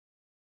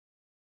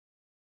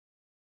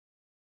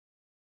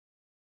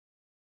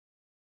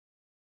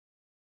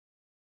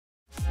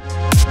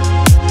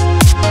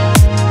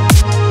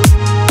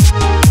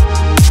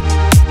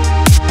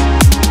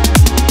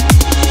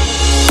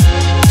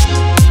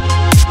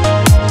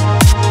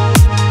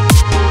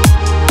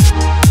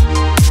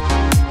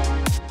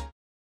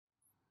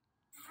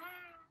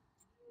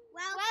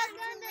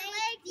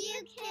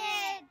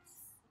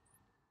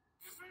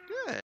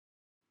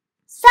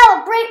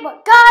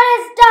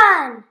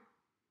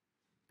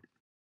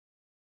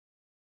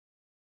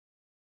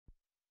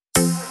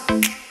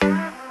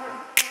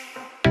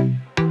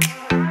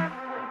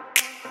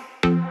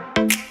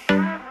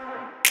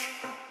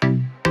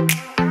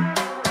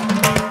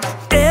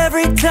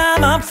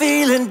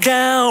feeling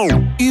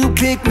down, you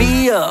pick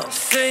me up.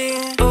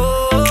 Sing,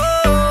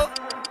 oh,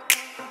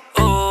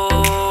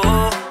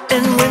 oh.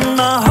 And when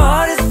my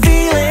heart is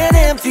feeling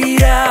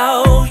emptied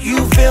out,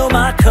 you fill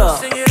my cup.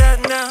 Sing it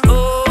out now.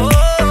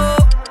 Oh,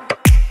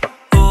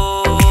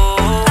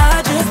 oh.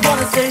 I just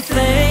wanna say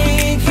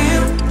thank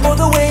you for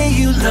the way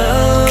you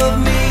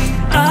love me.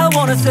 I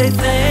wanna say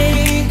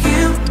thank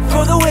you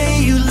for the way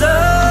you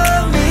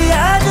love me.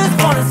 I just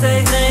wanna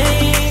say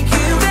thank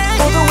you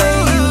for the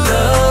way you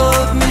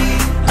love me.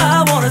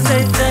 I wanna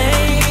say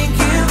thank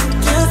you,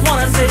 just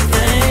wanna say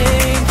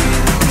thank you.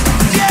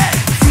 Yeah!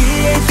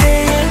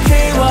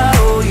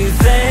 T-H-A-N-K-Y-O-U,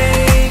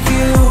 thank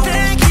you.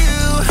 Thank you.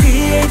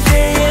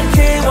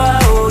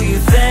 T-H-A-N-K-Y-O-U,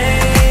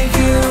 thank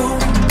you.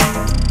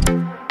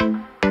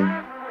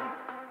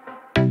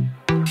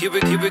 Here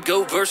we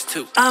go, verse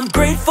 2. I'm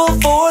grateful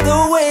for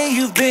the way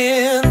you've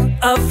been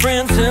a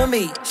friend to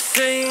me.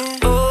 Sing,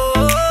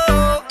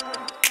 oh,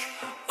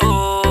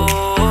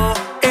 oh.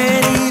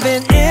 And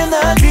even in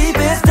the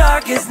deepest,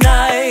 darkest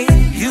night,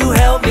 you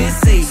help me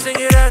see. Sing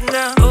it out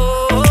now.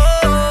 Oh,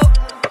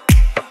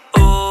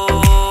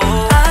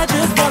 oh. I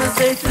just wanna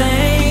say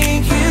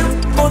thank you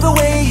for the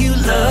way you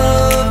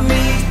love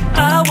me.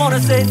 I wanna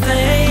say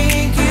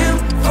thank you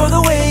for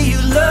the way you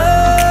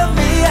love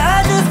me.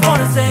 I just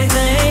wanna say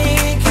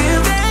thank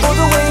you for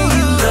the way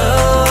you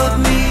love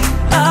me.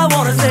 I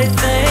wanna say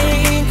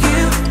thank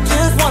you,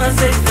 just wanna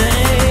say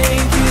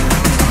thank you.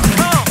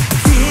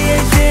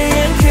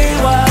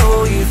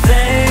 T-H-A-N-K-Y-O-U,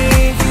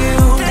 thank you.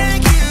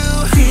 Thank you.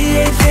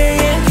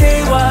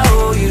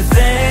 T-H-A-N-K-Y-O-U,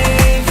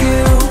 thank you.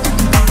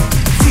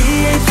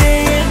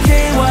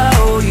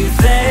 T-H-A-N-K-Y-O-U,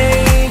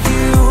 thank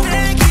you.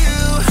 Thank you.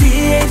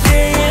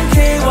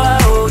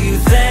 T-H-A-N-K-Y-O-U,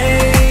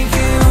 thank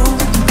you.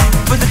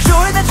 For the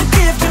joy that you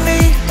give to me,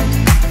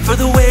 for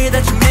the way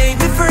that you made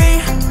me free,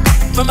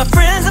 for my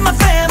friends and my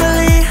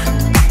family,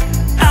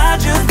 I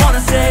just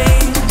wanna say,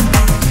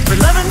 for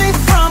loving me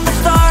from the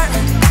start,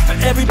 for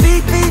every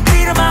beat, beat,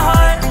 beat of my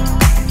heart,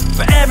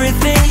 for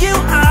everything you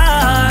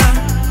are.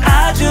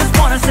 I just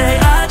wanna say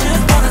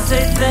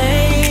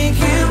thank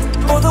you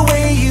for the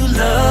way you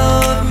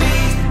love me.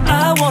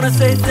 I wanna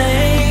say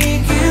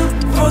thank you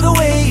for the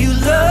way you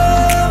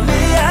love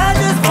me. I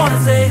just wanna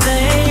say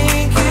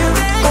thank you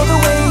for the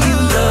way you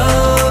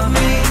love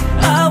me.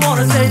 I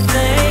wanna say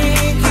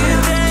thank you,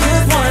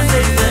 just wanna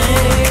say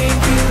thank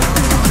you.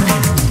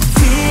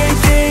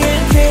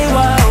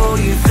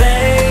 T-H-A-N-K-Y-O-U,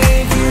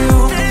 thank you.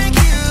 Thank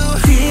you.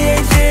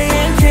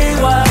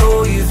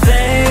 T-H-A-N-K-Y-O-U,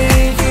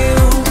 thank you.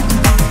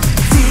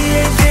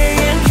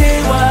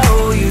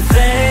 T-H-A-N-K-Y-O-U,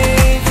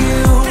 thank you.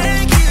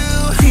 Thank you.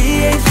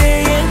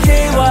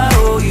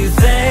 T-H-A-N-K-Y-O-U,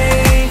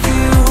 thank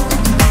you.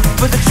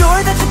 For the joy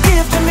that you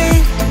give to me,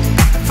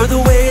 for the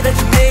way that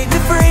you made me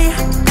free,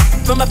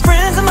 for my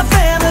friends and my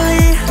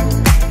family,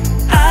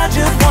 I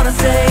just wanna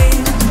say,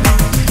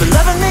 for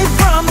loving me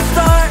from the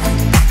start,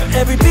 for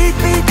every beat,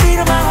 beat, beat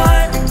of my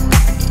heart,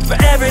 for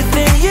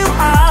everything you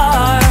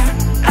are.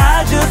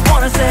 I just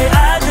wanna say,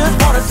 I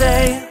just wanna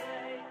say.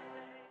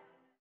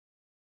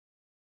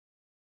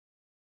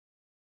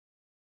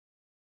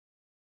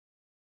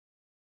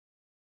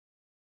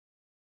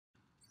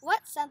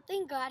 What's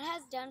something God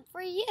has done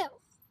for you?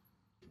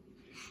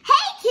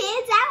 Hey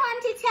kids, I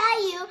want to tell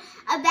you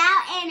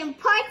about an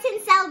important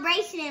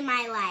celebration in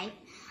my life.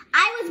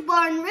 I was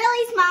born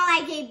really small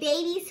like a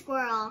baby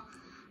squirrel.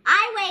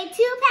 I weighed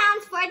 2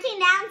 pounds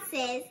 14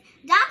 ounces.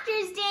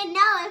 Doctors didn't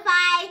know if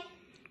I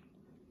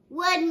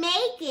would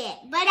make it,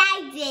 but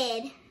I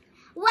did.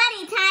 What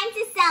a time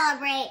to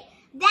celebrate.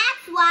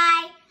 That's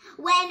why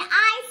when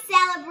I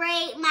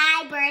celebrate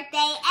my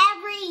birthday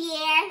every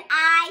year,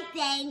 I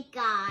thank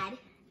God.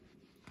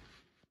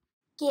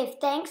 Give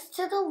thanks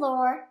to the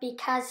Lord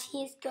because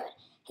He is good.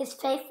 His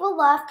faithful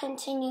love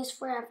continues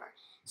forever.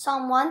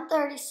 Psalm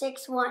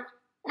 136:1.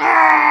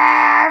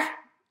 Nerve!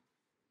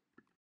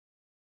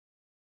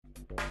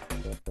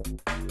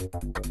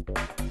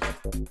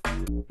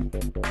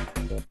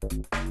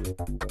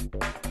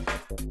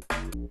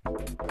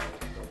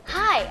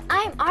 Hi,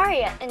 I'm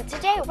Aria, and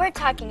today we're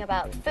talking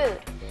about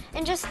food.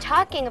 And just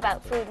talking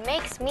about food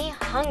makes me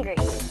hungry.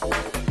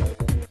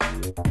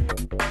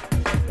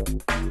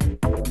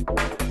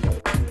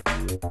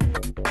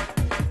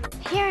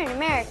 Here in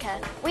America,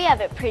 we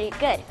have it pretty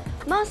good.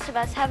 Most of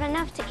us have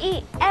enough to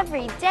eat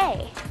every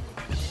day.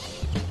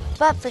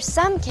 But for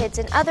some kids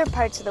in other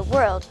parts of the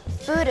world,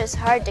 food is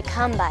hard to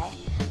come by.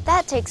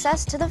 That takes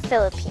us to the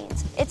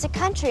Philippines. It's a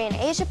country in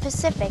Asia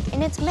Pacific,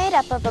 and it's made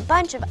up of a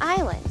bunch of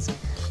islands.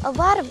 A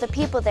lot of the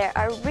people there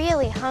are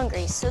really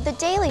hungry, so the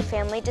Daly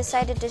family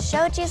decided to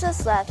show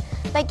Jesus love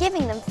by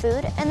giving them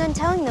food and then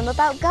telling them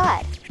about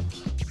God.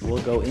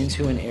 We'll go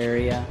into an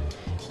area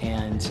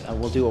and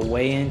we'll do a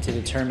weigh-in to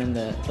determine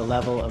the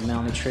level of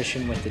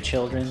malnutrition with the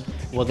children.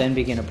 We'll then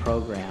begin a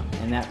program,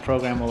 and that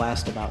program will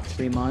last about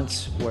 3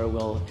 months, where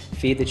we'll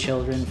feed the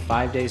children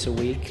 5 days a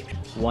week,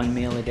 1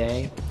 meal a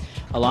day.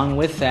 Along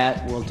with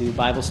that, we'll do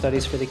Bible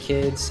studies for the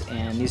kids,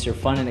 and these are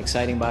fun and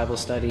exciting Bible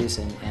studies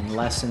and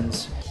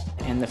lessons.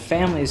 And the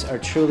families are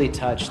truly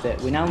touched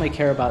that we not only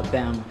care about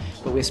them,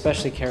 but we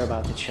especially care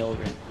about the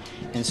children.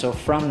 And so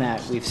from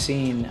that, we've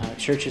seen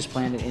churches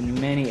planted in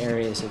many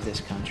areas of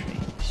this country.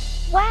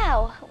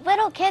 Wow,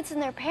 little kids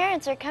and their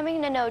parents are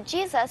coming to know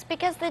Jesus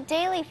because the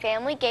Daily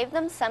family gave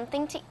them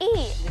something to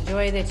eat. The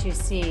joy that you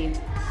see,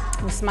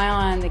 the smile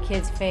on the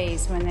kid's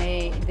face when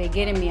they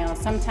get a meal.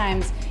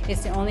 Sometimes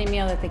it's the only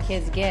meal that the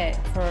kids get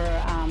for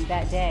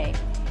that day.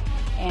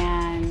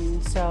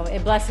 And so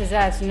it blesses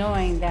us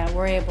knowing that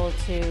we're able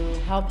to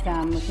help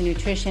them with the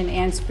nutrition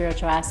and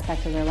spiritual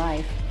aspect of their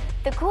life.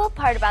 The cool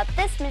part about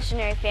this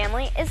missionary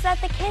family is that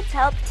the kids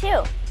help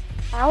too.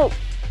 Ow.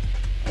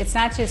 It's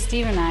not just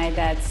Steve and I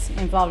that's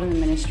involved in the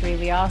ministry.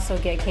 We also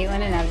get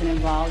Caitlin and Evan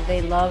involved.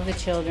 They love the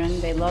children.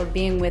 They love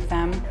being with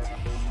them.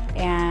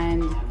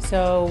 And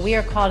so we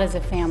are called as a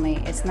family.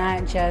 It's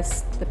not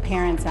just the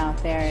parents out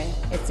there,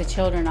 it's the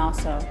children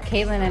also.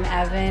 Caitlin and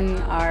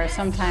Evan are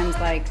sometimes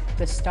like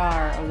the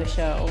star of the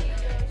show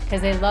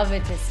because they love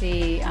it to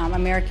see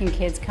American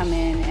kids come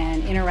in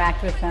and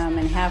interact with them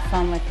and have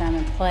fun with them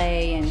and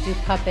play and do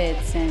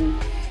puppets and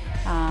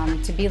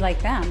to be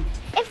like them.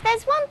 If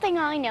there's one thing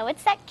I know,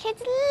 it's that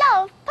kids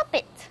love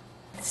puppets.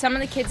 Some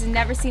of the kids had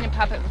never seen a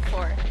puppet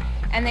before,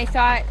 and they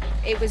thought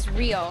it was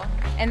real,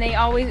 and they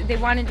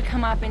wanted to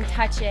come up and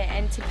touch it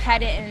and to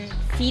pet it and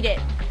feed it.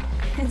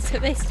 And so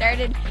they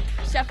started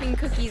stuffing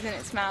cookies in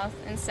its mouth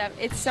and stuff.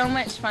 It's so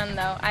much fun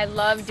though. I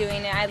love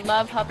doing it. I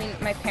love helping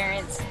my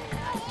parents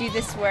do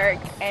this work,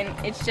 and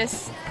it's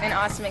just an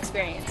awesome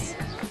experience.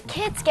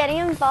 Kids getting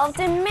involved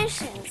in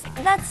missions.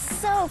 That's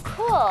so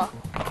cool.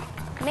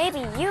 Maybe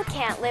you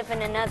can't live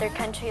in another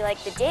country like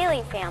the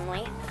Daly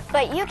family,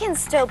 but you can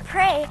still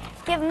pray,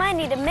 give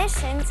money to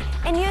missions,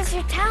 and use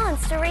your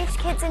talents to reach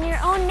kids in your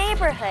own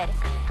neighborhood.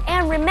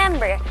 And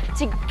remember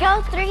to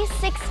go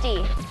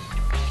 360.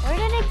 Where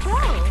did it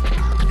go?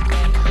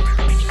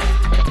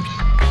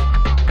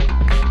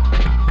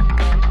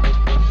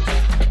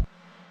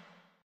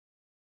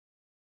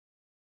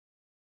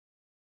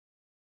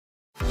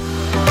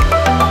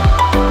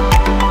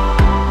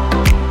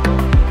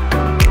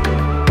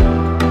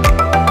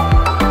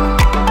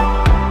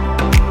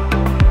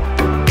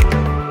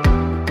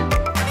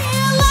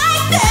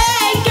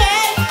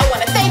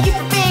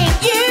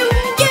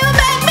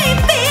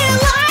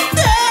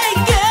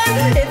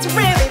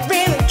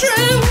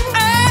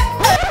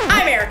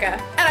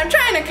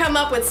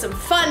 With some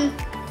fun,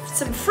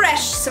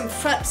 fresh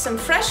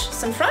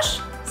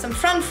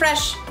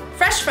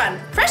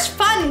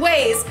fun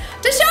ways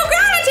to show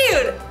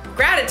gratitude.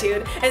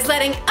 Gratitude is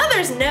letting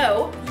others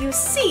know you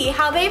see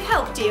how they've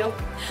helped you.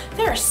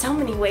 There are so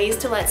many ways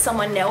to let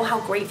someone know how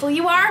grateful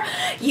you are.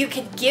 You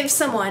could give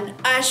someone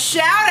a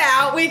shout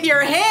out with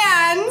your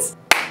hands.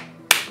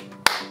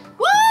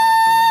 Woo!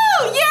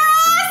 You're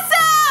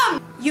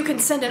awesome! You can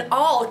send an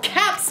all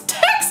caps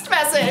text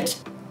message.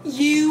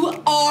 You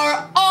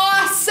are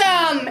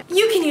awesome!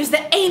 You can use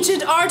the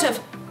ancient art of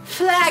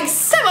flag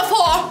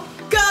semaphore.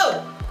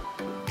 Go!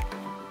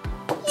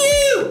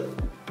 You!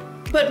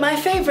 But my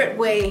favorite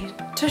way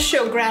to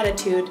show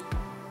gratitude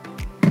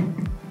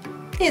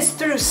is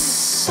through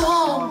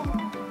song.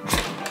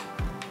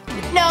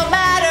 No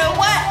matter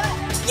what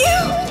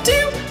you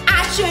do,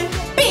 I should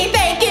be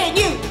thanking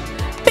you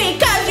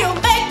because you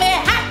make me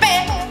happy.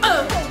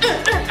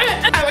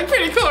 I look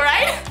pretty cool,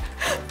 right?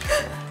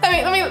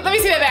 Let me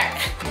see that back.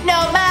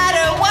 No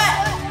matter what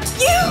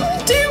you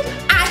do,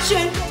 I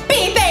should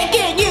be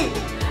thanking you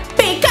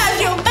because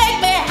you make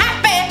me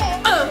happy.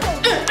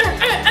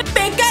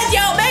 Because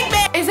you make me.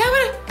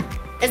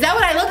 Is that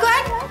what I look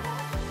like?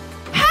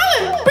 How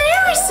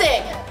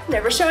embarrassing!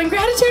 Never showing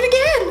gratitude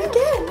again.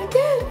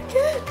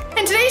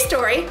 In today's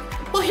story,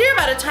 we'll hear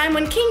about a time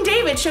when King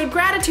David showed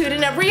gratitude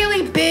in a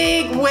really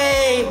big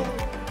way,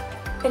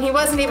 and he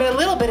wasn't even a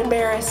little bit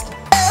embarrassed.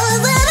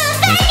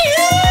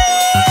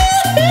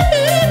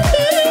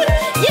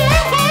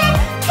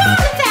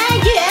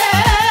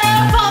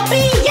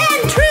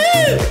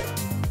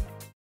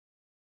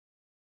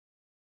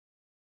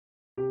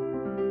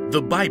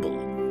 The Bible.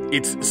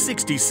 It's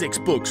 66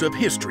 books of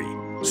history,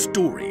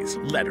 stories,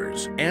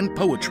 letters, and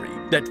poetry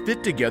that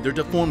fit together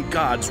to form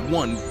God's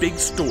one big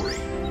story.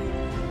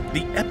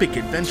 The epic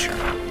adventure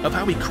of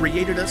how He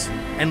created us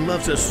and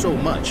loves us so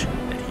much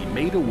that He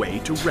made a way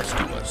to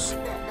rescue us.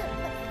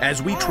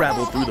 As we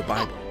travel through the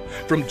Bible,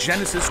 from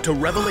Genesis to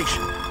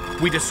Revelation,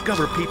 we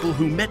discover people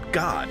who met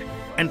God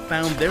and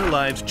found their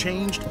lives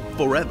changed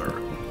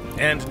forever.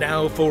 And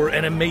now for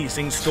an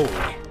amazing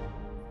story.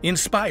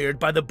 Inspired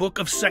by the book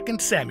of 2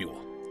 Samuel,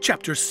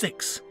 chapter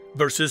 6,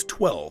 verses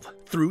 12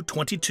 through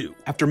 22.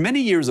 After many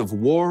years of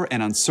war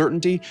and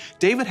uncertainty,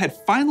 David had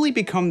finally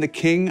become the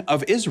king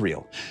of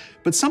Israel.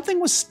 But something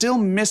was still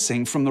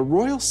missing from the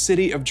royal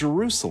city of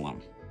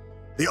Jerusalem.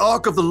 The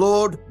Ark of the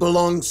Lord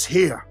belongs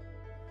here.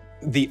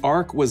 The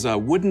Ark was a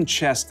wooden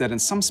chest that in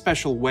some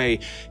special way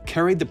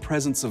carried the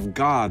presence of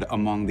God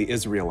among the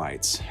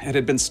Israelites. It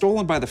had been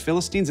stolen by the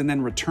Philistines and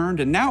then returned,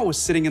 and now it was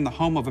sitting in the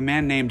home of a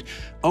man named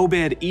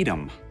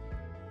Obed-Edom.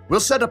 We'll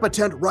set up a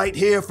tent right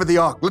here for the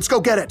Ark. Let's go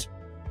get it.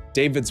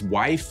 David's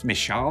wife,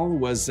 Michal,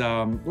 was,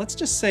 let's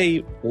just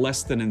say,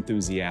 less than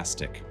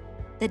enthusiastic.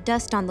 The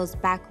dust on those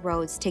back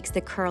roads takes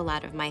the curl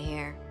out of my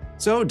hair.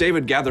 So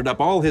David gathered up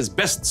all his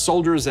best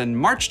soldiers and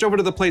marched over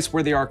to the place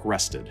where the ark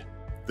rested.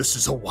 This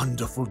is a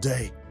wonderful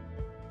day.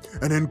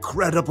 An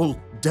incredible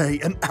day.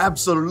 An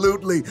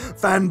absolutely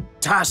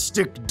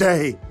fantastic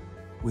day.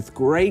 With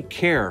great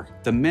care,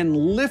 the men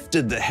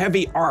lifted the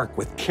heavy ark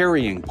with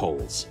carrying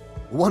poles.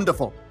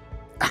 Wonderful.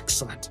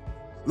 Excellent.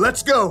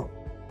 Let's go.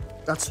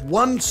 That's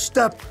one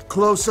step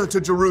closer to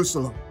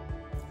Jerusalem.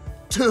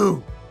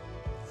 2,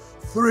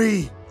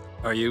 3.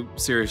 Are you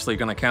seriously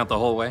gonna count the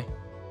whole way?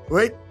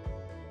 Wait.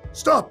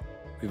 Stop.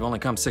 We've only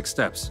come 6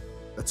 steps.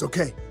 That's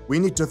okay. We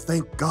need to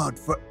thank God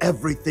for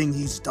everything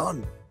he's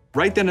done.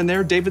 Right then and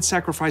there, David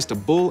sacrificed a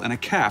bull and a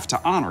calf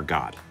to honor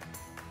God.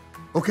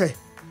 Okay.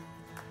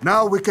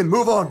 Now we can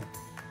move on.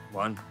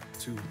 1,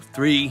 2,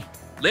 3,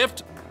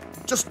 lift!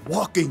 Just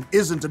walking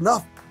isn't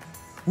enough.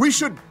 We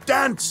should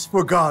dance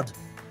for God.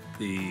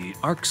 The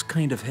ark's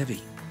kind of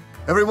heavy.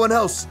 Everyone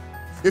else,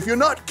 if you're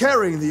not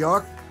carrying the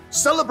ark,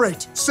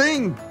 celebrate,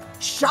 sing,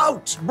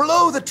 shout,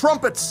 blow the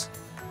trumpets.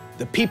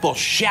 The people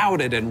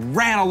shouted and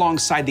ran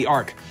alongside the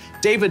ark.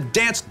 David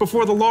danced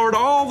before the Lord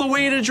all the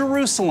way to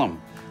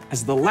Jerusalem.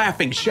 As the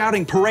laughing,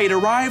 shouting parade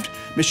arrived,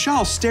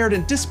 Michal stared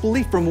in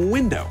disbelief from a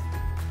window.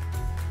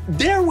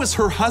 There was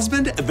her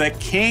husband, the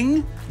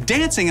king,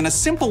 dancing in a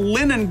simple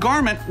linen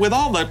garment with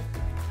all the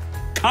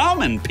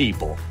common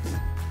people.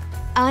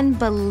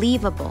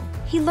 Unbelievable.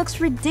 He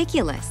looks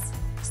ridiculous.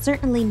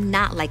 Certainly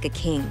not like a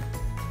king.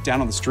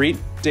 Down on the street,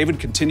 David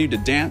continued to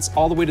dance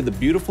all the way to the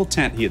beautiful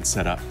tent he had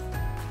set up.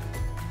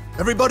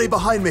 Everybody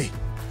behind me,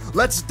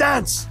 let's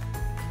dance.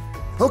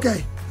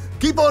 Okay,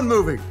 keep on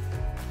moving.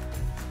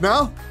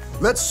 Now,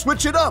 let's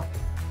switch it up.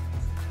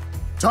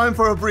 Time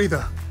for a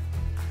breather.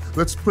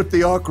 Let's put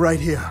the ark right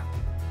here.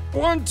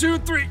 1, 2,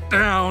 3,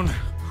 down.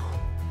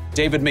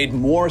 David made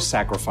more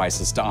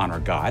sacrifices to honor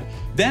God.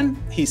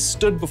 Then he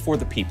stood before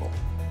the people.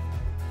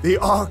 The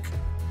ark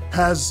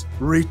has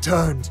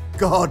returned.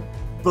 God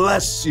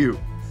bless you.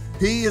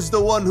 He is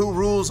the one who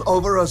rules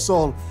over us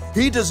all.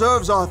 He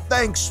deserves our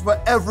thanks for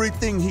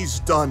everything he's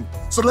done.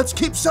 So let's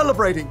keep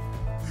celebrating.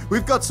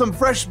 We've got some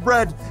fresh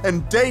bread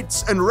and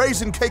dates and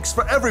raisin cakes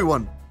for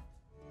everyone.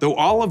 Though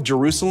all of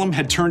Jerusalem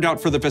had turned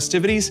out for the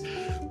festivities,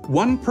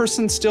 one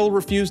person still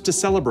refused to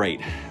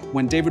celebrate.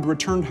 When David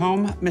returned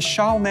home,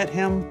 Michal met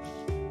him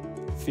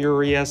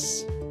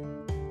furious.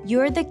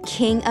 You're the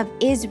king of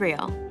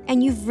Israel,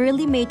 and you've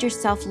really made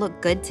yourself look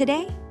good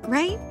today,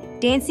 right?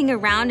 Dancing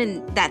around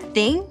in that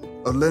thing?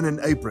 A linen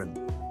apron.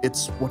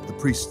 It's what the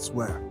priests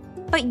wear.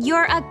 But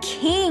you're a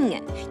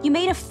king. You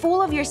made a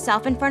fool of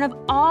yourself in front of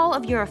all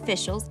of your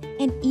officials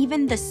and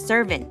even the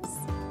servants.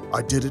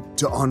 I did it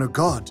to honor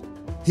God.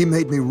 He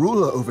made me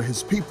ruler over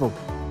his people.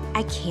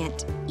 I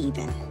can't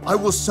even. I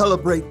will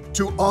celebrate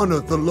to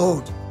honor the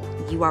Lord.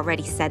 You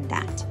already said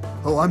that.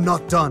 Oh, I'm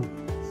not done.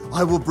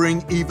 I will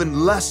bring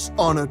even less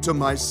honor to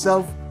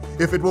myself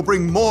if it will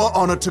bring more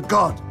honor to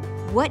God.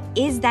 What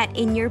is that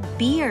in your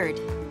beard?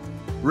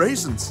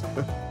 Raisins.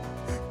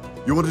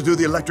 You want to do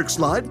the electric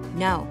slide?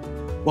 No.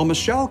 While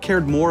Michal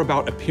cared more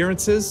about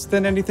appearances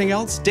than anything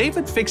else,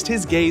 David fixed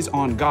his gaze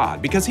on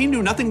God because he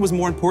knew nothing was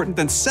more important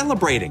than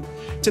celebrating,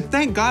 to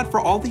thank God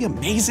for all the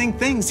amazing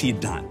things he'd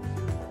done.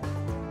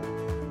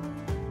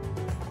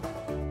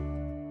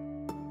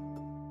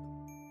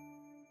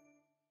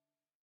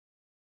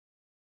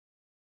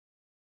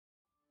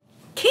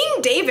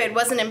 King David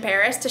wasn't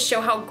embarrassed to show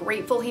how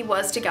grateful he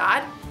was to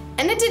God,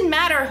 and it didn't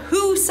matter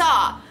who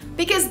saw,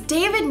 because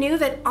David knew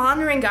that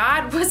honoring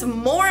God was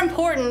more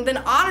important than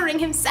honoring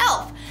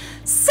himself.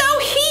 So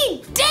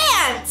he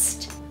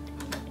danced!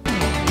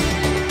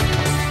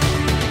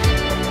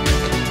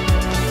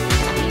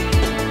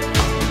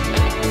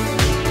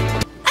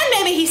 And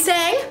maybe he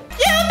sang,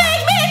 "You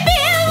make me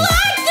feel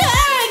like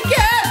thank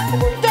you,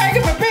 thank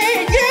you for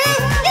being you,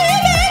 you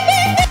make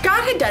me feel."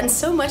 God had done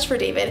so much for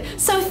David,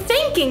 so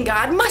thanking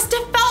God must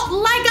have felt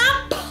like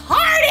a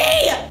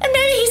party! And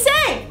maybe he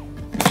sang,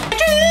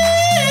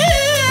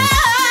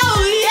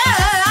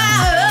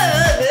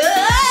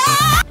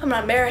 I'm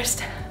not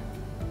embarrassed.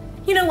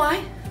 You know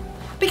why?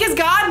 Because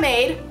God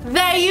made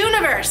the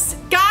universe.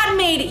 God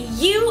made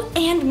you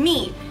and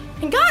me.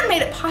 And God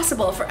made it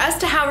possible for us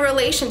to have a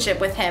relationship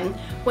with him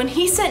when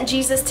he sent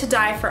Jesus to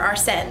die for our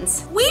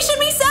sins. We should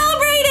be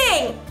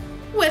celebrating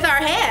with our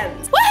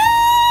hands.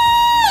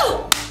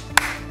 Woohoo!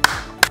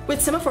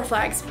 With semaphore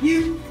flags.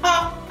 You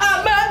are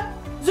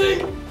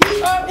amazing.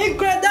 You are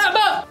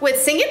incredible. With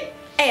singing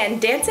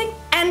and dancing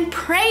and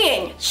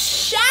praying,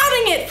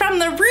 shouting it from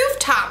the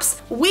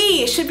rooftops.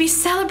 We should be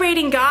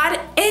celebrating God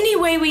any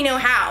way we know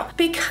how,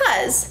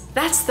 because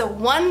that's the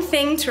one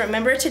thing to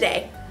remember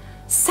today.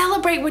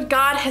 Celebrate what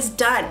God has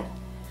done.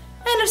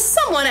 And if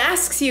someone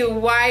asks you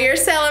why you're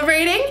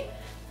celebrating,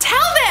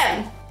 tell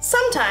them.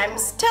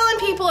 Sometimes telling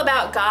people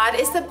about God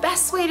is the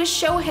best way to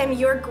show him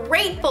you're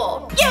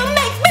grateful. You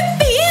make me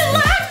feel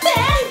like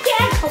that,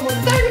 yeah. I want to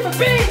thank you for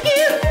being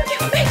you. You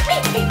make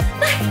me feel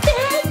like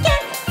that,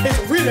 yeah. It's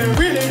really,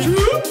 really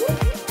true.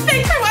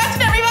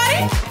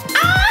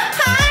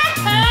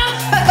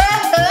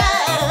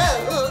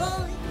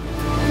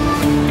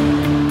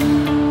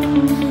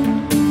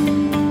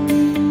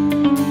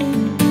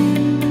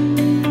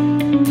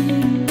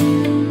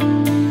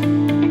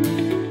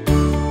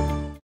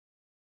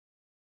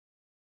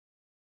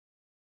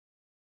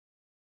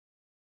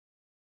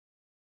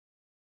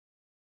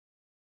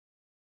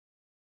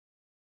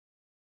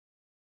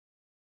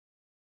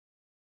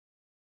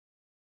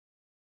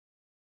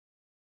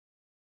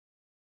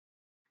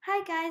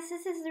 Hi guys,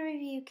 this is the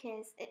review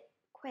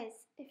quiz.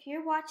 If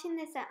you're watching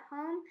this at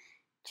home,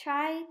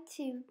 try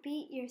to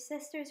beat your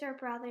sisters or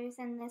brothers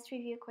in this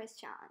review quiz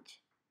challenge.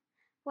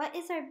 What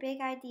is our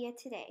big idea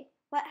today?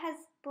 What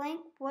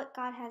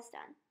God has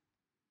done?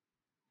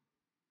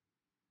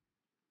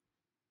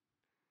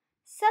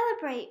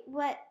 Celebrate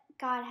what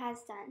God has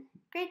done.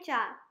 Great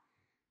job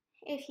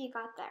if you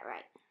got that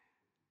right.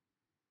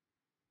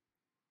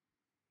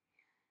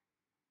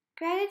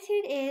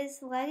 Gratitude is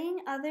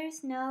letting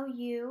others know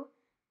you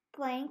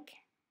blank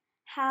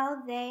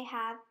how they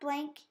have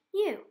blank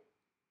you.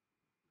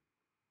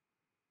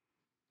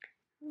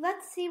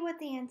 Let's see what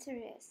the answer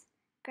is.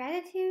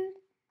 Gratitude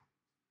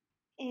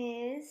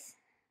is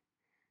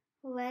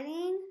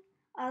letting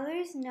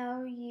others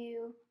know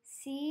you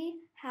see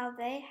how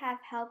they have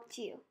helped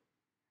you.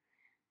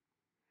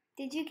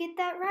 Did you get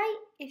that right?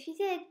 If you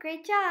did,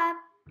 great job.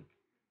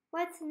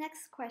 What's the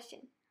next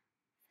question?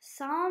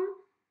 Psalm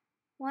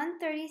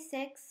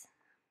 136,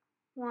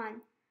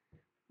 1.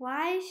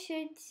 Why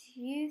should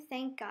you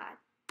thank God?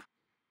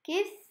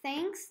 Give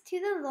thanks to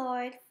the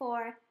Lord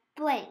for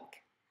blank.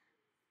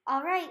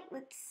 All right,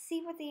 let's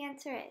see what the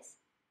answer is.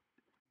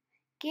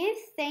 Give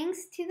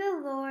thanks to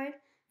the Lord,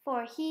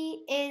 for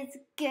he is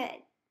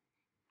good.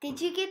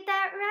 Did you get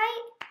that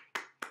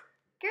right?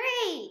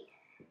 Great!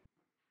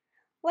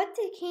 What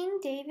did King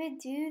David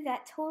do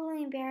that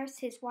totally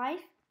embarrassed his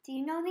wife? Do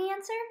you know the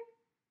answer?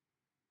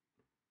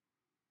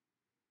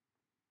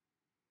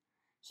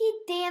 He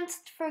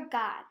danced for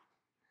God.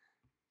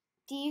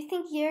 Do you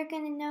think you're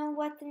going to know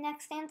what the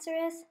next answer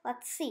is?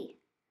 Let's see.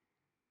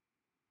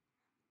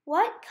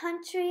 What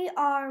country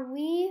are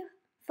we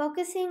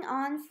focusing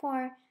on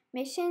for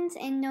missions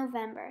in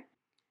November?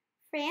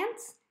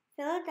 France,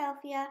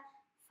 Philadelphia,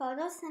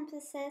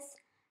 photosynthesis,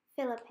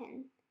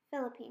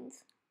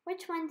 Philippines.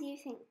 Which one do you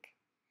think?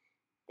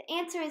 The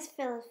answer is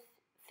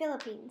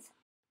Philippines.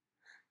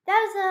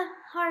 That was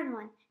a hard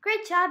one.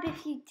 Great job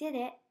if you did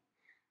it.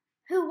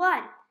 Who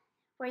won?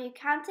 Were you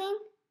counting?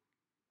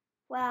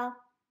 Well,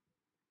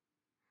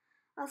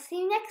 I'll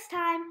see you next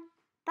time.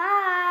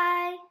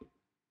 Bye!